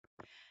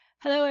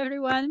Hello,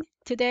 everyone.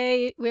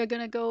 Today we're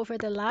going to go over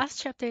the last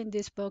chapter in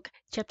this book,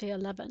 chapter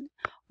 11.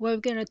 We're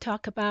going to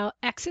talk about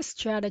exit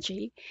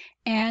strategy,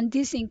 and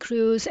this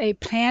includes a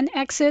planned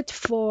exit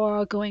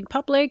for going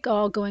public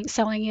or going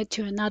selling it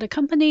to another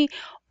company,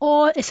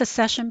 or a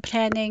succession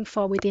planning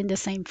for within the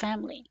same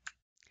family.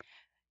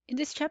 In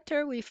this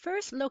chapter, we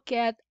first look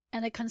at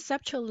a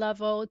conceptual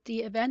level,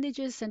 the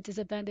advantages and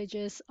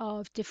disadvantages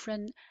of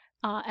different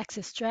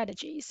exit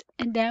strategies.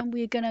 And then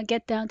we're going to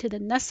get down to the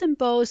nuts and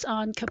bolts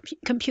on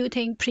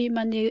computing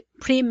pre-money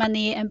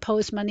and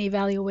post-money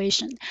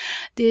valuation.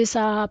 These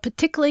are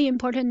particularly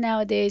important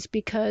nowadays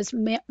because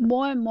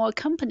more and more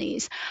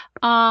companies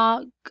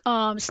are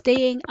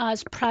staying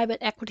as private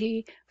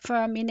equity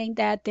firm, meaning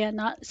that they're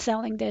not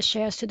selling their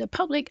shares to the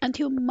public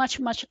until much,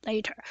 much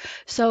later.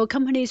 So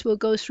companies will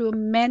go through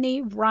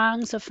many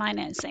rounds of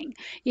financing.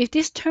 If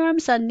these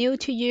terms are new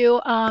to you,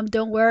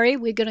 don't worry,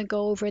 we're going to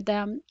go over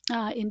them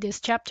in this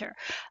chapter.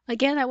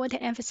 Again, I want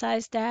to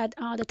emphasize that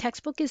the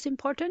textbook is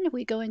important.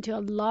 We go into a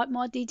lot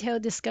more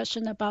detailed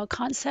discussion about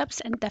concepts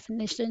and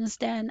definitions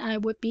than I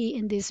would be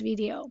in this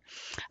video.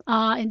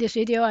 In this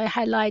video, I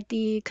highlight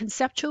the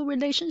conceptual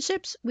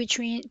relationships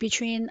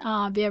between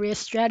various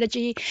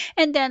strategy,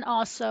 and then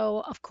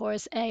also, of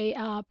course,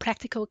 a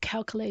practical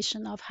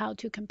calculation of how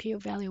to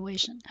compute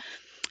valuation.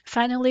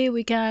 Finally,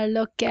 we can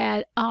look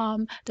at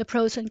the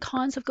pros and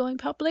cons of going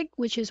public,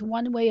 which is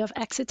one way of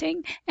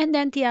exiting, and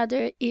then the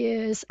other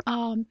is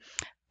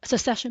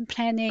succession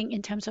planning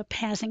in terms of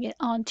passing it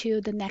on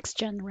to the next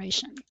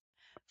generation.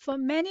 For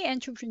many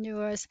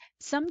entrepreneurs,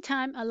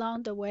 sometime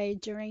along the way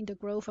during the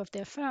growth of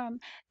their firm,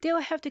 they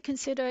will have to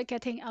consider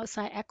getting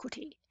outside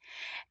equity.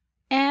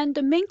 And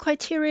the main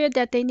criteria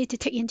that they need to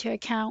take into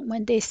account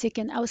when they seek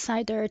an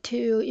outsider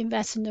to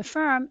invest in the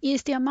firm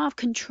is the amount of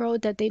control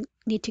that they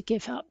need to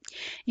give up.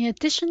 In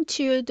addition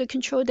to the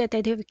control that they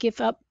have to give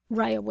up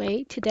right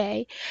away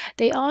today,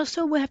 they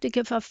also will have to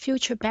give up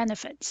future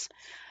benefits.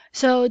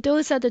 So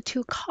those are the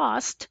two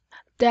costs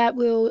that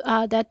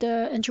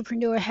the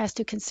entrepreneur has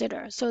to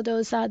consider. So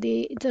those are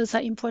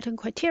important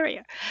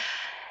criteria.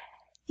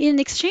 In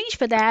exchange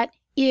for that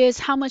is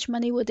how much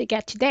money would they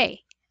get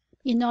today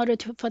in order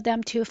for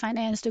them to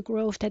finance the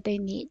growth that they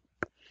need.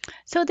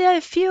 So there are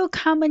a few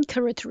common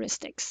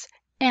characteristics,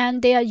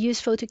 and they are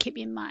useful to keep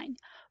in mind.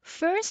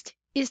 First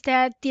is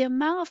that the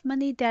amount of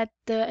money that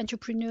the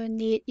entrepreneur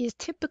needs is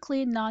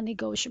typically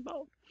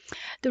non-negotiable.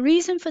 The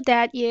reason for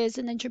that is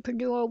an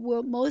entrepreneur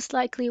will most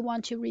likely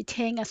want to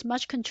retain as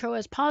much control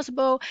as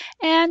possible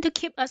and to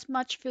keep as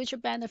much future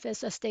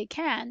benefits as they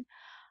can,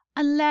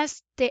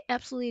 unless they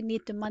absolutely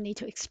need the money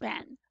to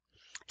expand.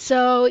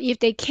 So if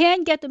they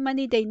can get the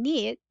money they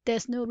need,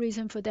 there's no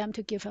reason for them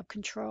to give up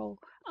control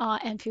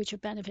and future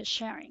benefit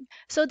sharing.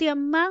 So the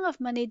amount of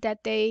money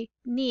that they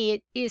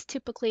need is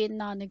typically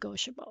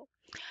non-negotiable.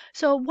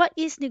 So what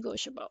is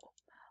negotiable?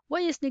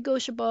 What is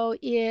negotiable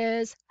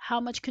is how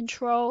much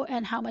control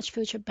and how much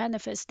future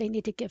benefits they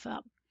need to give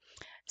up.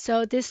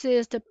 So this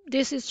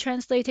is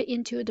translated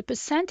into the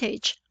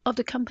percentage of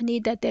the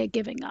company that they're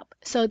giving up.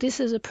 So this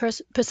is a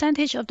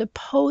percentage of the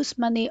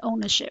post-money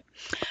ownership.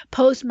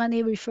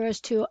 Post-money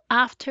refers to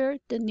after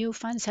the new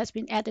funds has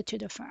been added to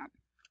the firm.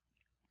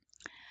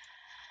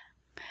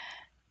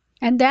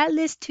 And that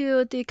leads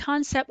to the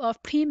concept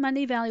of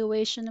pre-money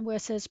valuation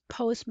versus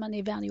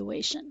post-money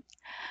valuation.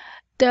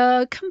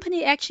 The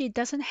company actually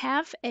doesn't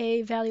have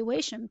a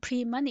valuation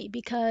pre-money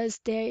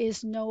because there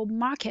is no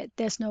market,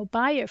 there's no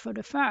buyer for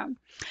the firm.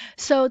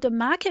 So the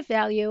market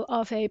value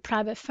of a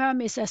private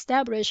firm is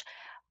established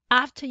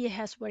after it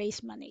has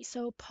raised money,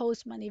 so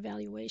post-money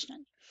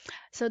valuation.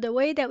 So the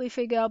way that we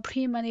figure out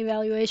pre-money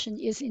valuation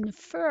is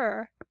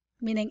infer,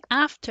 meaning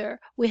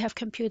after we have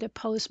computed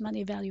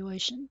post-money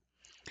valuation.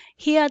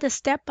 Here, the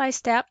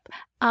step-by-step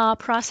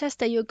process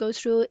that you go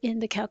through in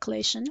the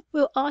calculation.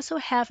 We'll also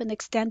have an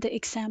extended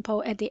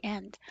example at the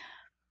end.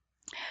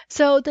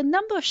 So the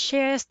number of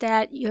shares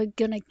that you're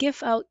going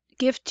to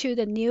give to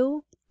the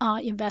new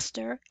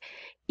investor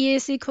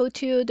is equal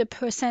to the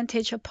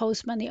percentage of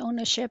post-money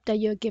ownership that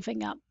you're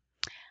giving up.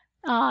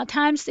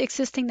 Times the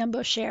existing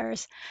number of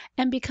shares.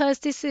 And because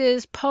this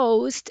is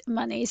post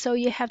money, so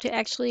you have to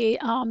actually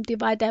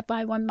divide that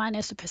by 1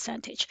 minus the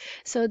percentage.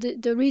 So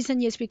the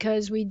reason is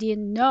because we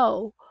didn't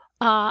know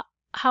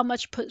how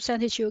much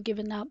percentage you're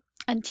giving up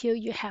until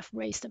you have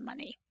raised the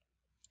money.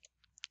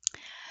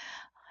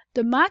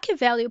 The market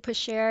value per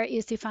share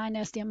is defined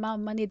as the amount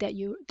of money that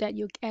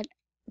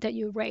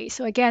you raise.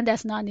 So again,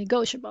 that's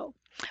non-negotiable.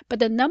 But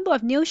the number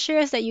of new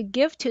shares that you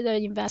give to the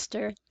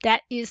investor,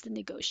 that is the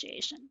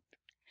negotiation.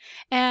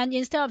 And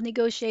instead of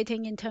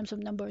negotiating in terms of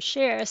number of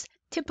shares,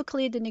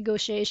 typically the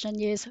negotiation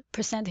is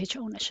percentage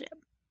ownership.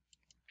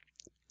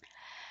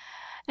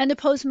 And the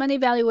post-money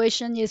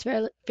valuation is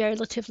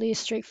relatively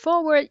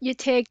straightforward. You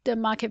take the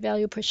market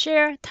value per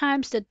share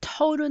times the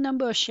total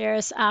number of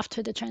shares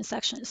after the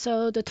transaction.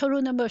 So the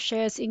total number of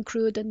shares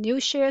include the new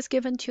shares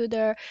given to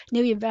the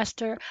new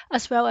investor,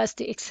 as well as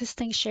the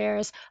existing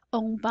shares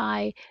owned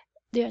by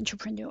the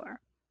entrepreneur.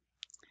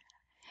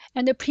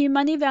 And the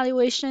pre-money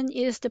valuation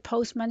is the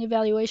post-money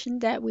valuation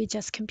that we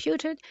just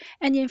computed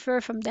and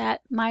infer from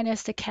that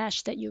minus the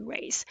cash that you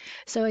raise.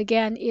 So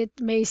again, it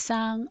may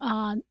sound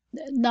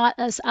not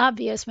as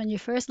obvious when you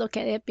first look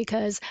at it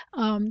because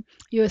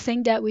you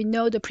think that we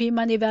know the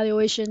pre-money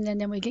valuation and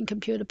then we can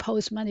compute the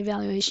post-money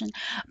valuation,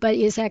 but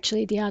it's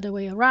actually the other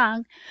way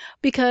around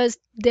because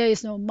there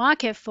is no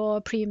market for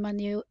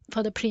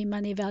the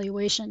pre-money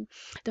valuation.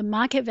 The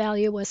market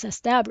value was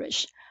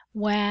established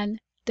when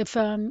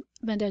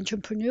the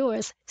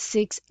entrepreneurs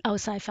seek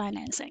outside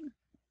financing.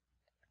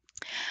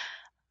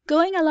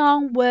 Going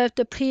along with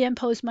the pre and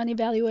post money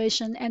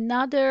valuation,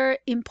 another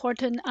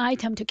important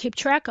item to keep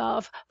track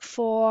of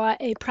for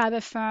a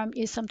private firm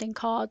is something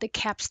called the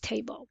CAPS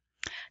table.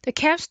 The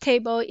CAPS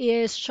table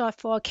is short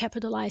for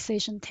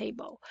capitalization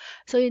table.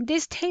 So in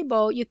this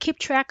table, you keep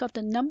track of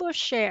the number of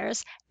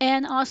shares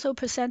and also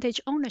percentage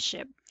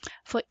ownership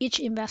for each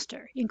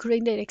investor,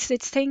 including the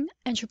existing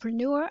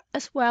entrepreneur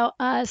as well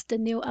as the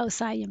new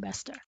outside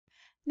investor.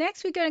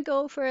 Next, we're going to go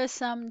over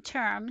some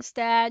terms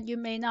that you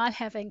may not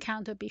have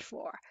encountered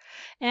before.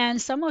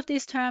 And some of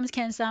these terms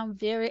can sound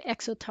very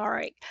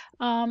exoteric.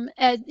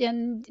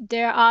 And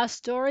there are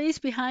stories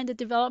behind the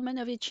development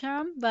of each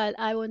term, but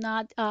I will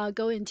not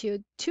go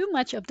into too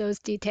much of those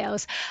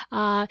details.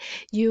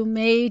 You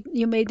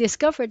may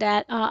discover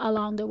that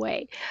along the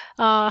way.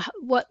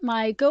 What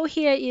my goal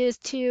here is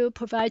to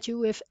provide you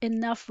with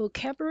enough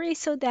vocabulary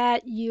so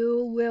that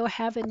you will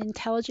have an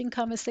intelligent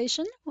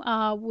conversation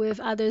with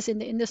others in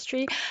the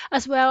industry,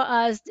 as well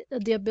as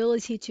the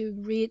ability to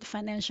read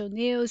financial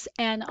news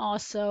and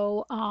also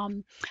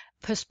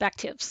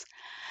perspectives.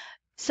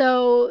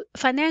 So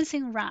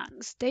financing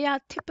rounds, they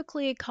are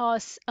typically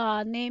called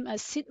named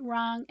as seed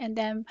round and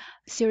then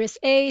Series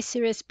A,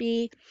 Series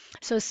B.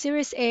 So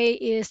Series A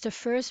is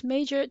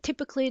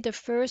typically the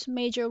first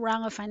major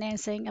round of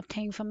financing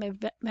obtained from a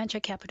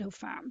venture capital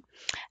firm.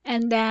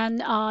 And then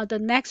the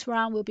next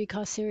round will be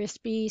called Series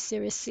B,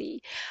 Series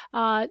C.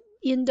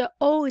 In the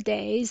old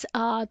days,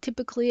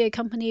 typically a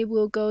company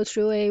will go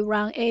through a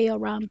round A or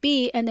round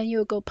B, and then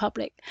you'll go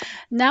public.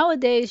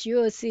 Nowadays, you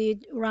will see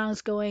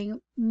rounds going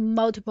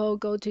multiple,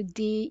 go to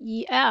D,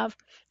 E, F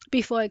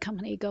before a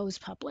company goes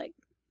public.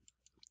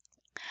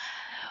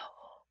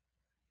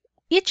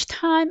 Each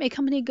time a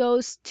company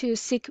goes to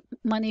seek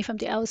money from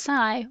the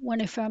outside when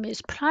a firm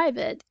is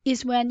private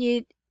is when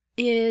it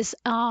is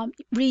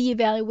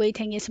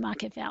re-evaluating its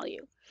market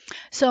value.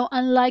 So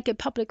unlike a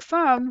public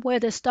firm where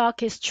the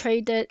stock is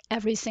traded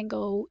every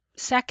single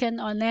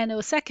second or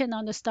nanosecond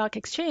on the stock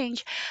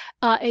exchange,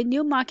 a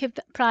new market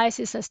price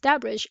is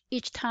established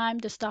each time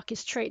the stock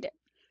is traded.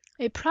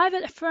 A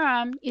private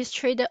firm is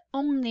traded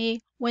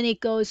only when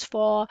it goes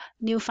for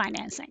new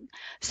financing.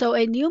 So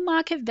a new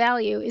market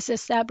value is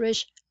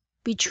established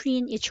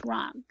between each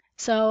round.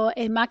 So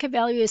a market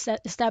value is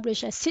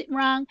established at seed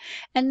round,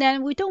 and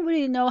then we don't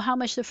really know how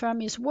much the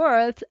firm is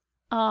worth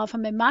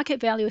from a market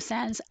value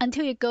sense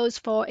until it goes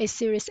for a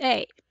Series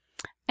A.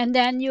 And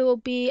then you will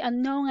be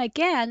unknown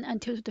again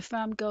until the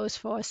firm goes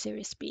for a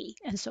Series B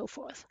and so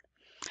forth.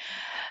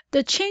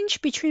 The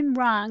change between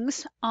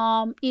rounds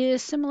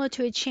is similar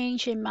to a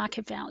change in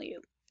market value.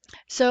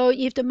 So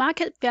if the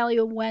market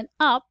value went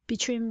up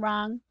between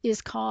rounds,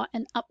 is called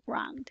an up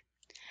round.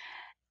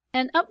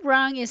 An up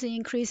round is an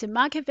increase in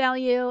market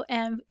value,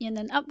 and in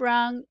an up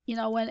round,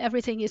 when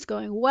everything is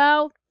going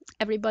well,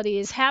 everybody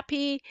is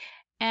happy,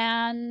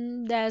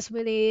 and there's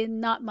really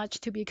not much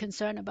to be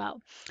concerned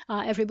about.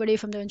 Everybody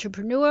from the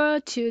entrepreneur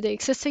to the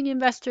existing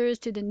investors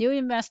to the new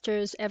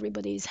investors,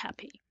 everybody is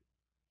happy.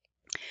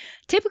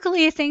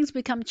 Typically, things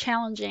become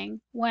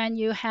challenging when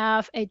you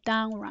have a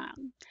down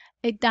round.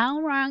 A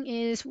down round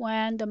is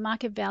when the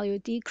market value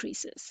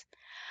decreases.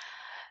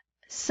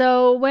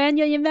 So when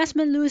your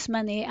investment lose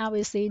money,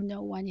 obviously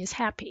no one is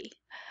happy.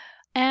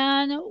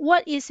 And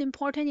what is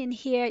important in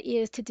here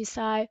is to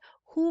decide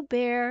who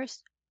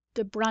bears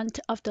the brunt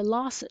of the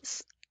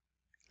losses.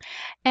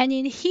 And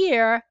in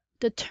here,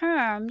 the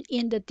term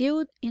in the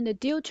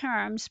deal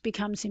terms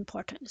becomes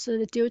important. So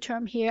the deal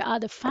term here are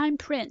the fine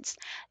prints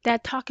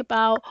that talk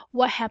about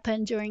what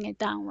happened during a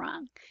down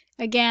round.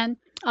 Again,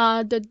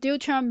 the deal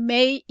term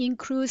may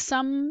include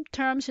some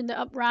terms in the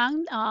up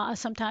round.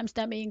 Sometimes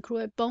that may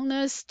include a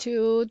bonus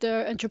to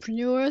the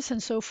entrepreneurs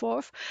and so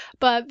forth.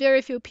 But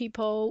very few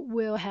people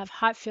will have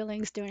hard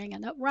feelings during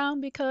an up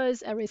round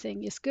because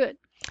everything is good.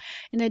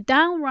 In the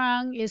down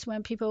round is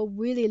when people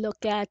really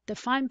look at the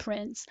fine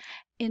prints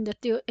in the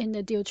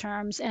deal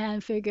terms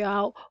and figure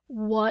out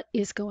what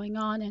is going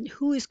on and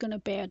who is going to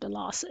bear the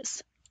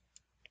losses.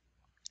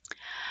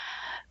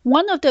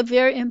 One of the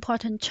very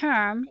important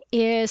terms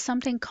is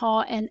something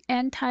called an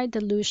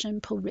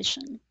anti-dilution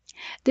provision.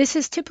 This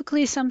is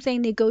typically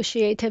something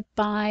negotiated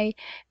by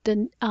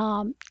the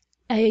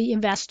a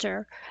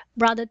investor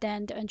rather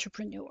than the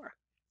entrepreneur.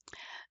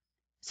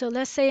 So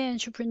let's say an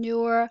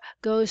entrepreneur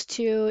goes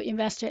to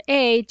investor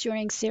A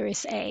during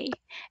Series A,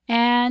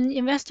 and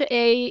investor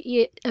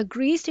A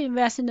agrees to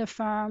invest in the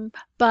firm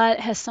but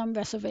has some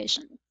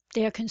reservation.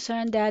 They are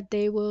concerned that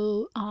they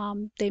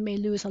may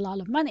lose a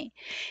lot of money.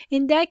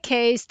 In that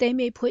case, they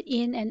may put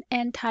in an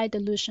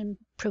anti-dilution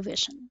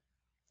provision.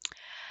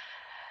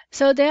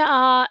 So there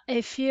are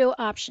a few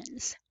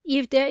options.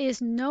 If there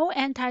is no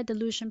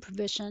anti-dilution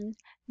provision,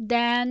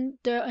 then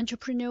the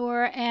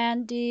entrepreneur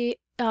and the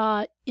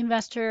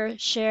investor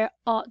share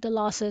all the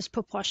losses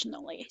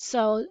proportionally.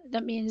 So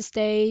that means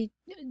they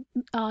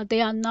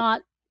are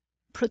not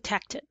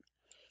protected.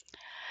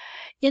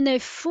 In a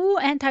full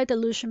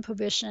anti-dilution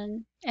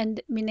provision,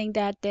 and meaning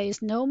that there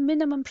is no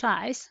minimum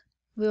price,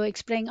 we'll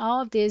explain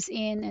all of this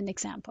in an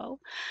example,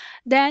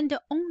 then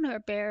the owner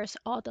bears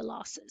all the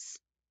losses.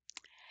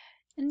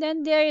 And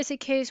then there is a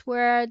case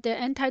where the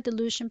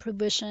anti-dilution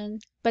provision,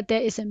 but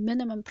there is a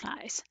minimum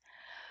price.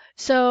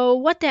 So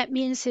what that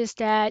means is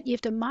that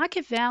if the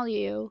market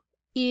value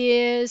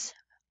is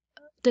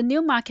the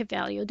new market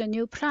value, the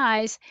new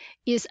price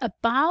is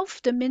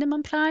above the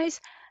minimum price,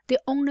 the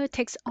owner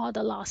takes all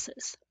the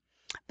losses.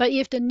 But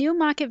if the new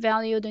market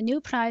value, the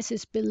new price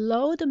is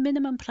below the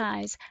minimum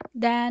price,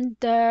 then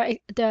the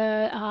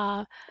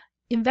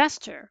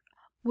investor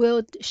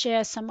will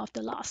share some of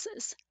the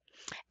losses.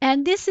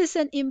 And this is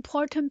an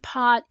important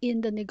part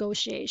in the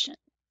negotiation.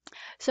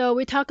 So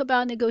we talk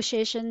about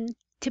negotiation.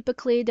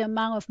 Typically, the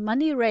amount of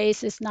money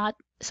raised is not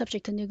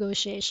subject to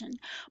negotiation,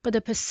 but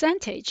the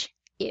percentage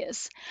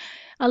is.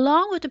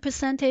 Along with the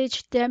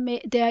percentage,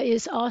 there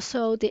is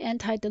also the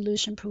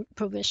anti-dilution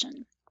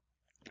provision.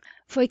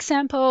 For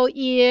example,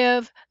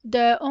 if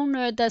the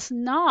owner does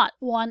not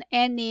want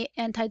any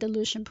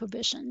anti-dilution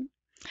provision,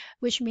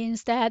 which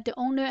means that the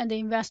owner and the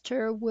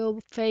investor will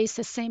face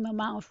the same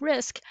amount of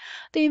risk,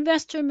 the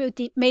investor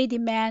may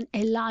demand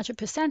a larger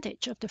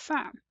percentage of the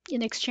firm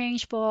in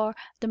exchange for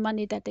the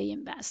money that they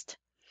invest.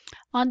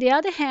 On the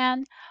other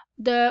hand,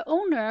 the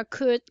owner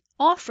could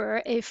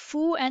offer a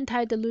full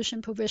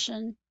anti-dilution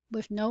provision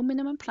with no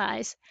minimum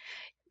price,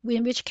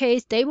 in which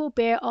case they will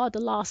bear all the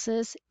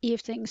losses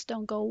if things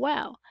don't go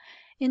well.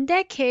 In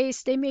that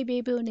case, they may be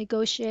able to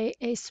negotiate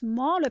a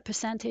smaller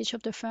percentage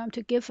of the firm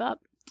to give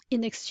up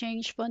in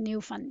exchange for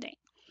new funding.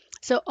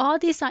 So all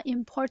these are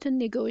important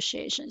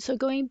negotiations. So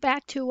going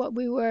back to what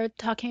we were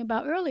talking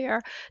about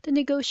earlier, the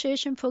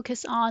negotiation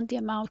focus on the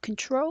amount of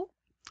control,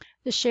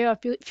 the share of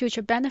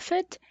future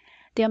benefit,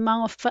 the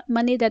amount of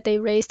money that they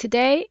raise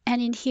today,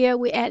 and in here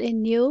we add a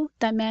new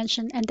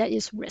dimension, and that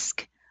is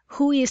risk.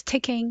 Who is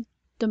taking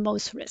the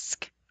most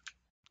risk?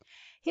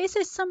 Here's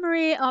a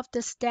summary of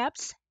the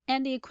steps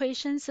and the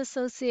equations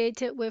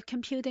associated with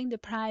computing the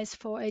price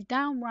for a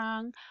down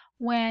round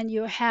when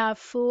you have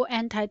full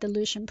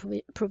anti-dilution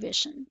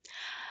provision.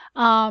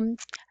 Um,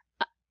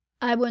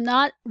 I will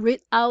not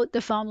read out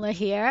the formula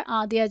here.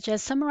 They are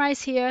just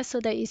summarized here so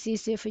that it's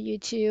easier for you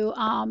to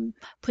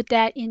put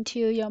that into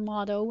your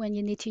model when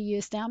you need to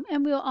use them.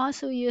 And we'll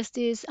also use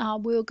this,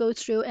 we'll go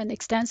through an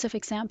extensive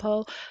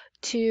example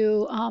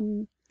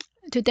to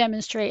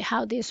demonstrate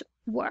how this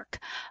work.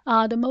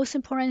 The most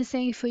important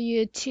thing for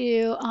you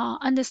to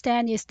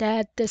understand is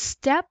that the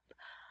step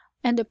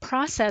and the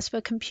process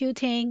for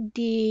computing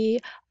the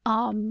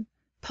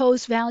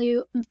post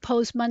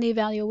money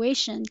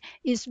valuation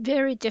is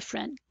very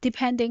different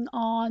depending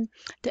on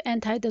the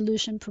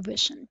anti-dilution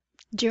provision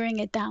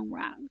during a down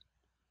round.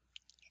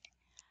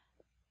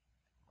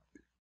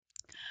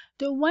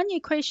 The one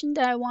equation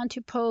that I want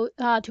to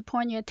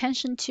point your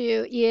attention to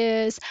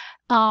is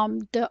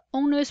the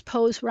owner's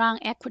post-round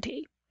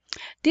equity.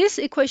 This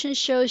equation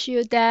shows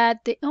you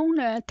that the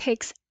owner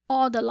takes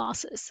all the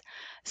losses.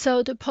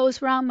 So the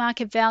post-round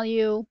market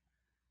value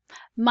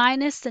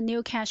minus the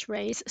new cash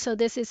raise, so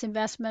this is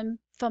investment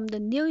from the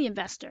new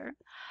investor,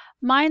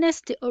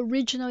 minus the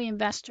original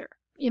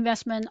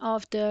investment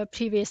of the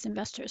previous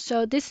investor.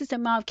 So this is the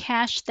amount of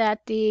cash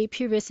that the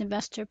previous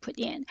investor put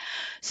in.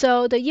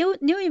 So the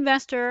new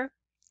investor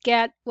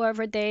get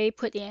whatever they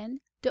put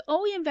in. The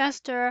old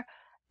investor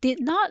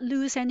did not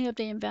lose any of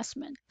the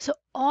investment. So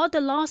all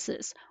the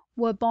losses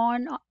were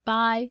borne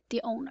by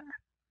the owner.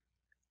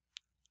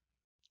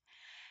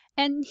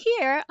 And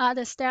here are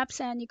the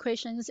steps and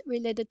equations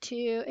related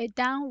to a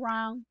down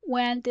round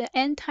when the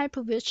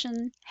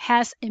anti-provision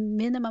has a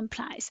minimum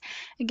price.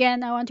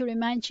 Again, I want to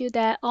remind you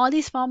that all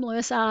these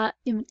formulas are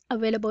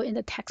available in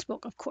the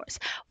textbook, of course.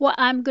 What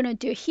I'm going to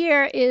do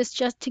here is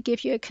just to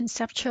give you a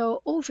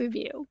conceptual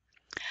overview.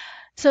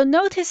 So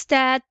notice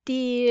that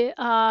the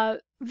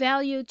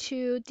value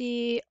to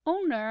the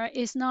owner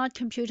is not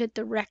computed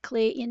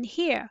directly in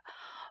here,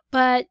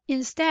 but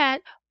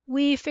instead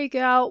we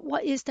figure out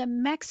what is the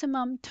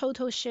maximum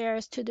total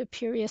shares to the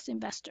previous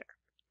investor.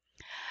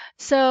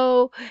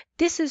 So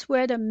this is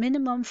where the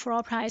minimum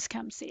floor price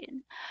comes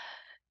in.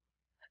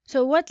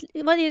 So what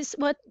is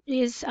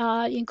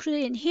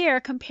included in here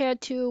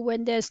compared to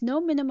when there's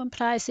no minimum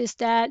price is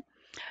that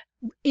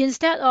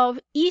instead of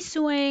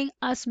issuing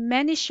as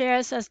many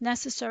shares as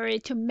necessary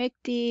to make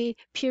the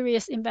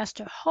previous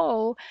investor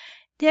whole,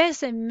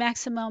 there's a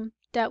maximum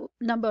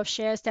number of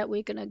shares that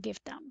we're going to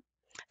give them.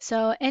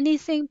 So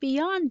anything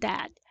beyond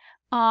that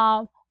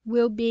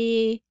will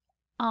be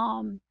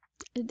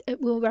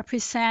it will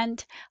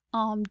represent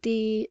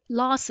the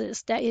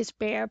losses that is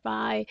bear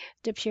by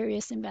the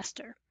previous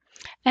investor.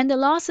 And the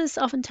losses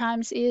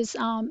oftentimes is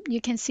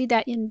you can see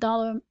that in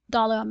dollar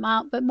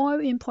amount, but more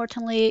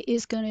importantly,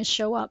 is going to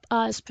show up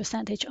as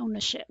percentage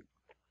ownership.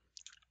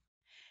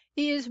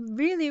 It is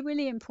really,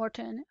 really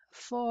important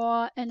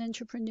for an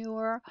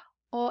entrepreneur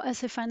or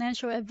as a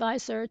financial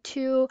advisor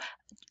to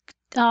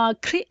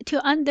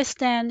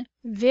understand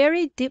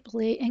very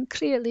deeply and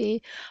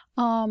clearly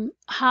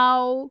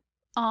how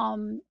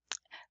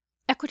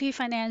equity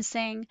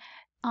financing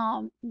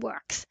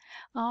works.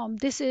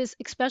 This is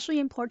especially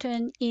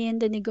important in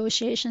the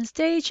negotiation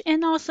stage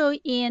and also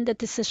in the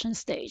decision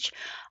stage.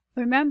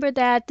 Remember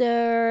that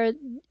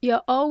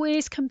you're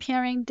always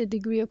comparing the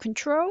degree of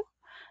control,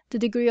 the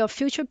degree of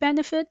future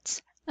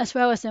benefits, as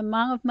well as the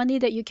amount of money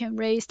that you can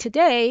raise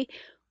today,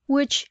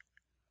 which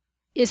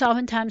is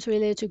oftentimes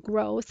related to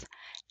growth,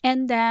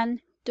 and then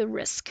the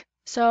risk.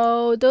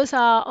 So those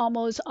are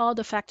almost all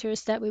the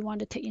factors that we want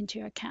to take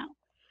into account.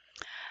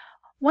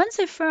 Once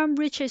a firm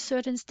reaches a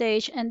certain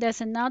stage, and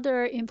there's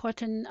another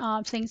important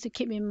thing to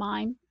keep in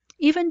mind,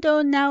 even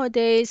though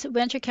nowadays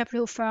venture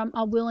capital firms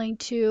are willing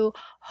to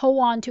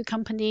hold on to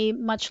company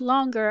much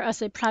longer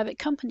as a private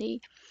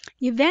company,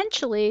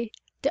 eventually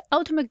the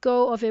ultimate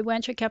goal of a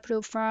venture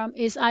capital firm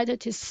is either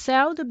to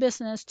sell the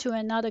business to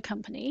another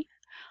company,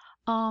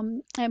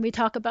 and we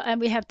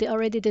have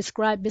already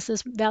described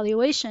business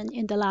valuation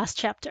in the last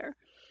chapter.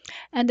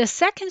 And the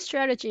second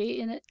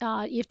strategy,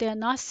 if they're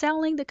not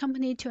selling the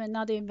company to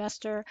another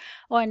investor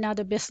or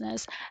another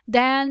business,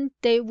 then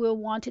they will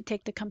want to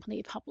take the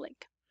company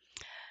public.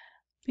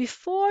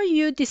 Before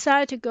you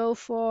decide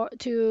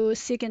to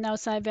seek an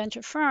outside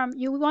venture firm,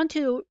 you want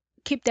to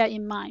keep that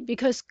in mind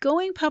because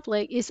going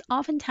public is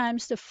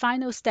oftentimes the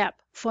final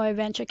step for a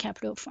venture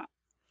capital firm.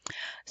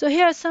 So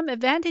here are some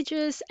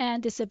advantages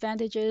and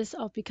disadvantages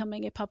of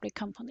becoming a public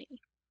company.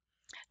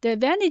 The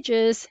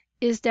advantages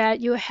is that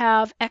you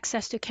have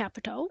access to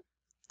capital.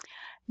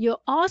 You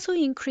also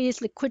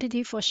increase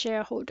liquidity for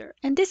shareholder,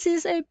 and this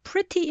is a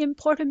pretty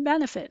important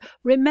benefit.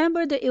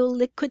 Remember the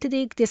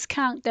illiquidity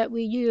discount that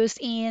we used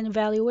in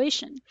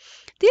valuation.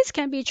 This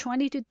can be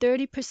 20 to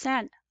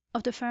 30%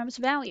 of the firm's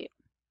value.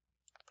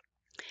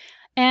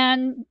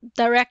 And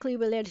directly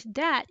related to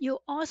that, you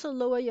also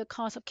lower your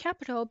cost of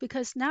capital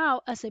because now,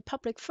 as a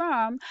public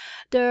firm,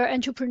 the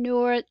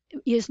entrepreneur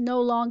is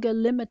no longer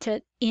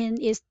limited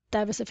in its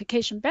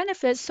diversification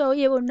benefits, so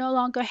it will no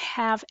longer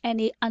have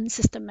any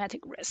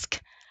unsystematic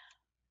risk.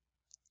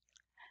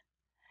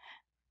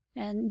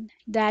 And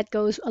that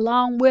goes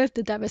along with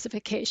the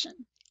diversification.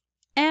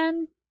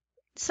 And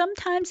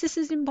sometimes this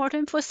is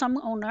important for some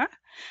owner,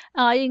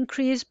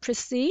 increase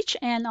prestige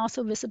and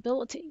also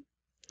visibility.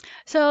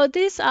 So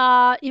these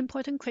are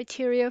important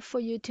criteria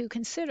for you to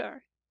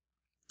consider.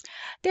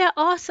 There are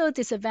also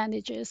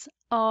disadvantages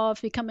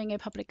of becoming a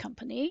public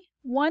company.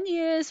 One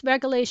is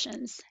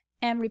regulations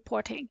and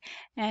reporting.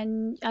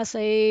 And as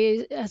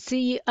a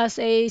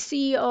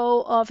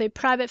CEO of a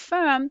private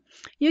firm,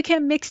 you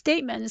can make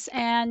statements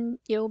and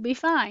you'll be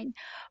fine.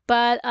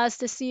 But as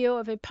the CEO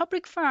of a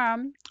public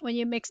firm, when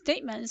you make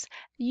statements,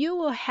 you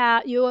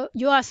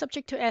are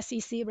subject to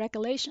SEC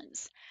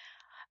regulations.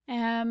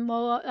 And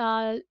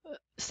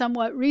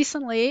somewhat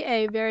recently,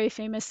 a very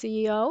famous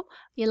CEO,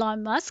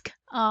 Elon Musk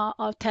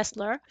of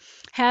Tesla,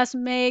 has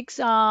makes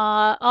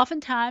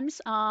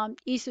oftentimes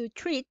issued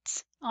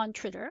tweets on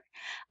Twitter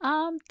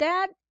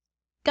that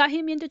got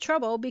him into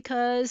trouble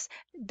because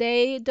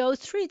those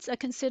tweets are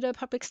considered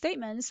public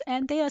statements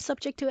and they are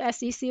subject to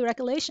SEC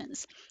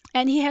regulations,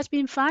 and he has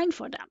been fined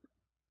for them.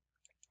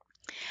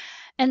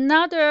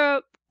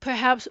 Another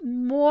perhaps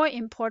more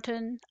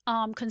important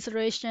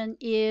consideration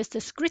is the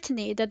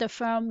scrutiny that the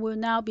firm will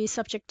now be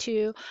subject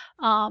to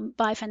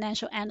by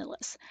financial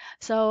analysts.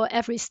 So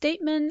every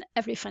statement,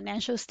 every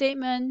financial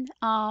statement,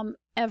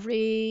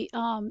 every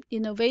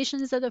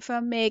innovations that the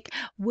firm make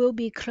will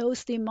be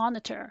closely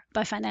monitored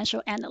by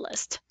financial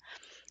analysts.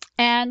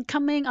 And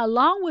coming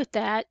along with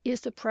that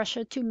is the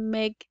pressure to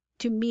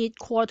meet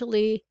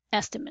quarterly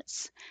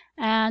estimates.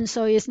 And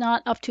so it's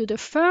not up to the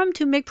firm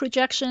to make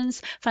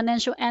projections.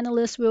 Financial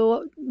analysts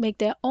will make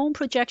their own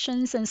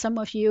projections. And some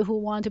of you who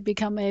want to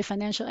become a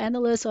financial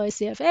analyst or a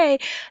CFA,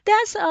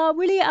 that's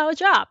really our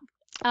job.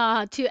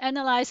 To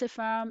analyze a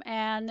firm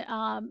and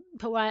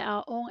provide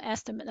our own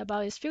estimate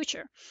about its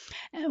future.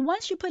 And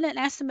once you put an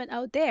estimate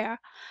out there,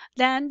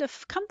 then the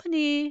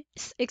company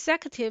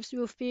executives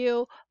will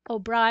feel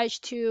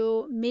obliged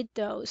to meet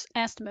those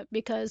estimates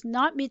because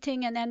not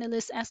meeting an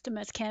analyst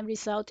estimate can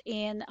result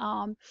in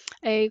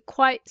a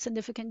quite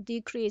significant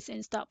decrease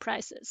in stock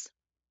prices.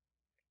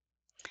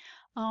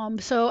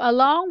 So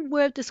along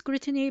with the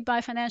scrutiny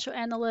by financial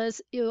analysts,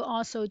 you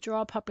also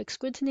draw public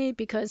scrutiny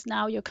because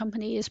now your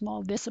company is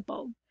more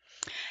visible.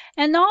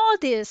 And all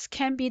this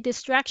can be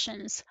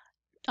distractions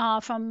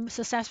from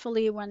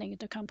successfully running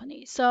the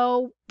company.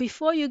 So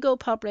before you go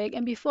public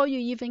and before you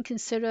even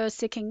consider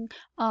seeking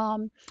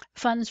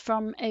funds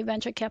from a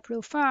venture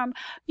capital firm,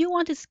 you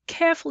want to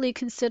carefully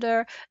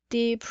consider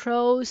the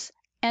pros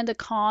and the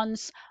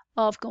cons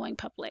of going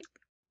public.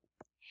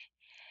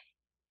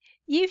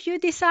 If you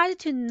decide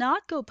to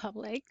not go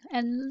public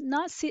and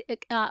not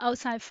seek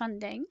outside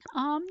funding,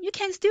 you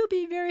can still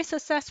be very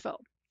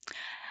successful.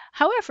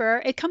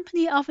 However, a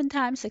company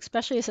oftentimes,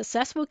 especially a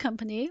successful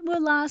company,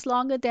 will last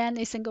longer than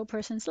a single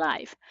person's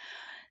life.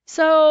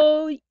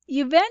 So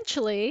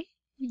eventually,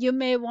 you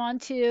may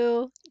want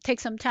to take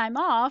some time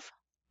off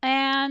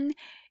and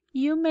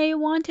you may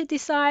want to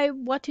decide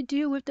what to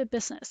do with the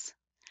business.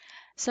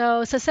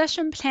 So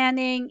succession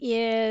planning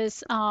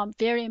is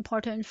very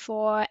important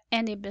for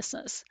any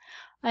business.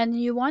 And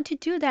you want to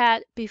do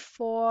that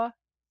before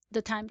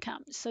the time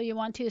comes. So you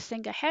want to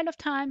think ahead of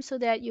time so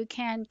that you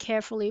can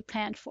carefully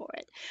plan for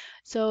it.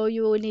 So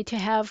you will need to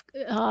have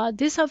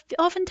these are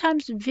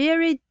oftentimes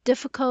very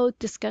difficult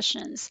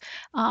discussions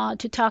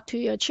to talk to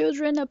your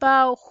children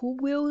about who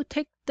will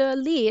take the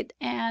lead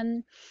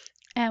and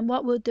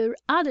what will the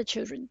other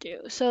children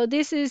do. So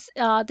this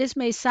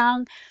may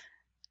sound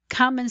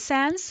common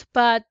sense,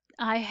 but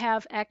I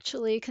have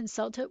actually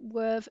consulted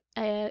with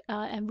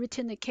and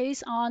written a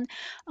case on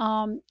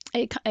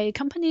a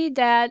company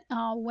that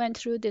went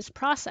through this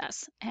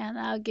process, and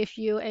I'll give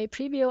you a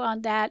preview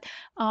on that.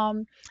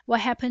 What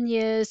happened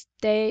is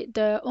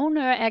the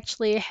owner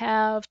actually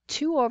have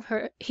two of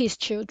his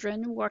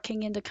children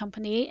working in the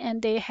company,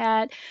 and they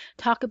had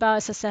talked about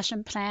a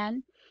succession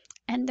plan,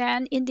 and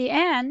then in the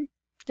end,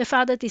 the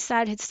father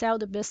decided to sell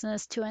the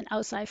business to an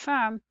outside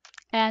firm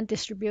and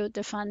distribute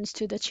the funds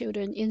to the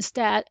children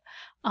instead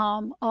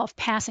of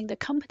passing the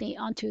company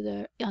onto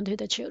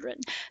the children.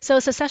 So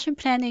succession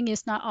planning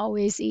is not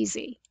always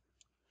easy.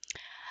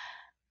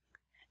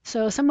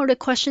 So some of the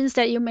questions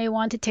that you may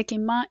want to take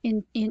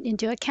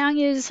into account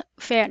is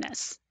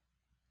fairness,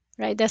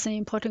 right? That's an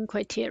important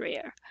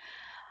criteria.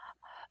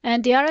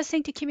 And the other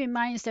thing to keep in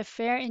mind is that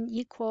fair and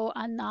equal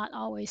are not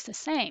always the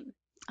same.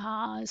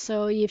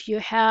 So if you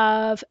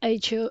have a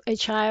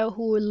child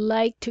who would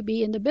like to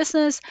be in the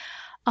business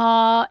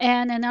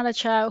and another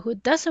child who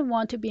doesn't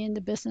want to be in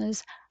the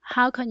business,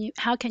 how can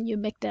you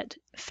make that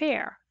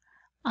fair?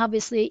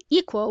 Obviously,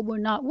 equal will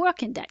not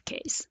work in that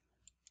case.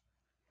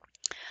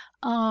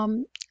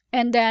 Um,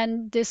 and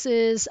then this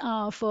is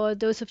for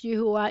those of you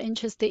who are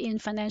interested in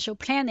financial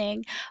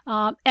planning.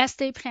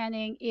 Estate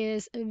planning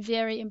is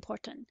very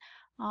important.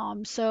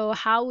 So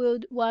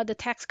what are the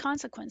tax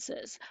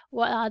consequences?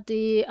 What are do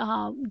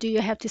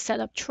you have to set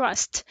up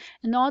trust?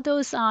 And all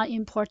those are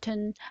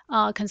important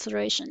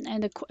consideration.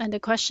 And the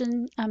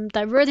question, I'm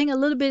diverting a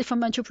little bit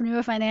from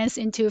entrepreneur finance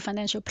into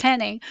financial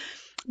planning.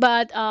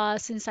 But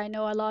since I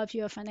know a lot of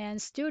you are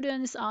finance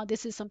students,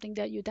 this is something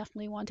that you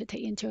definitely want to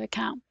take into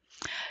account.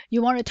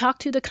 You want to talk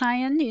to the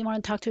client, you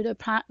want to talk to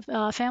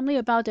the family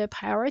about their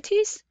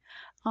priorities,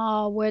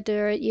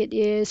 whether it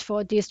is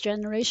for this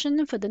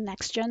generation, for the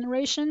next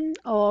generation,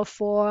 or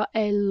for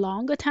a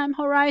longer time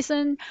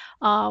horizon.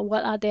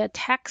 What are their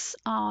tax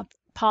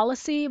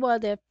policy? What are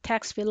their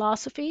tax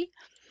philosophy?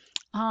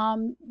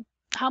 Um,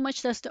 how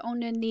much does the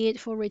owner need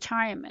for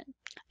retirement?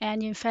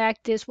 And in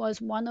fact, this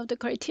was one of the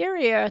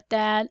criteria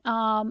that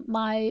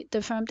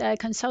the firm that I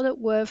consulted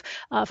with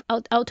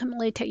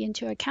ultimately take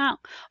into account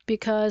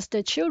because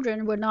the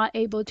children were not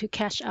able to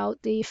cash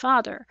out the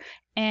father,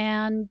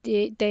 and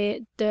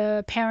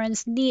the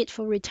parents' need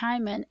for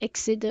retirement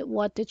exceeded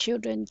what the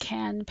children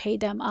can pay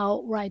them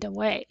out right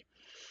away.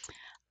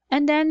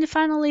 And then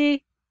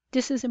finally,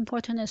 this is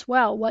important as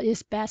well. What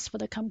is best for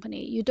the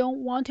company? You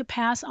don't want to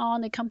pass on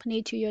the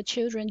company to your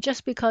children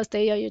just because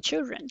they are your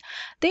children.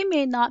 They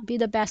may not be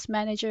the best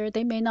manager.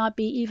 They may not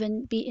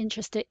even be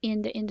interested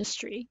in the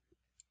industry.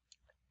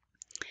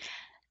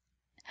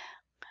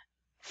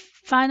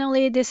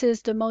 Finally, this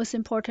is the most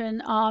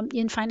important.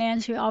 In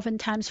finance, we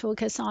oftentimes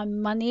focus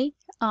on money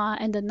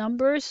and the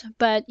numbers,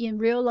 but in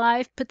real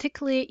life,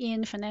 particularly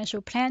in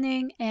financial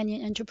planning and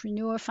in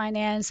entrepreneur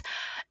finance,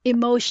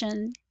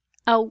 emotion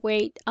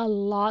outweigh a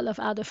lot of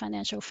other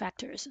financial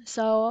factors.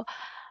 So,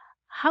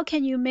 how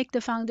can you make the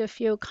founder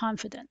feel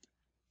confident?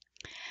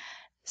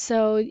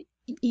 So,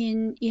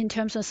 in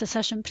terms of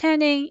succession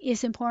planning,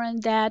 it's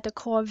important that the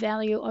core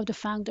value of the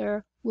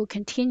founder will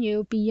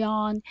continue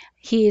beyond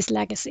his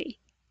legacy.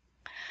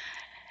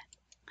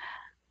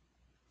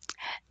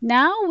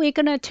 Now we're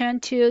going to turn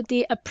to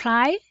the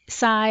apply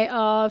side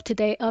of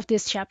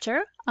this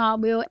chapter.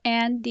 We'll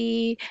end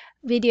the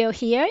video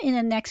here. In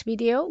the next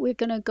video, we're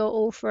going to go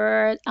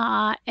over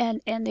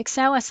an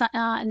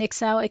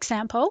Excel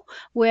example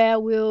where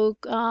we'll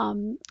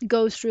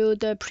go through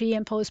the pre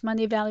and post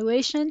money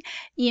valuation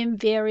in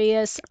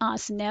various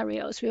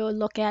scenarios. We'll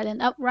look at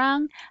an up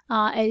round,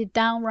 a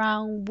down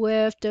round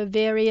with the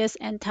various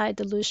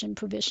anti-dilution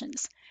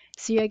provisions.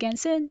 See you again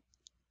soon.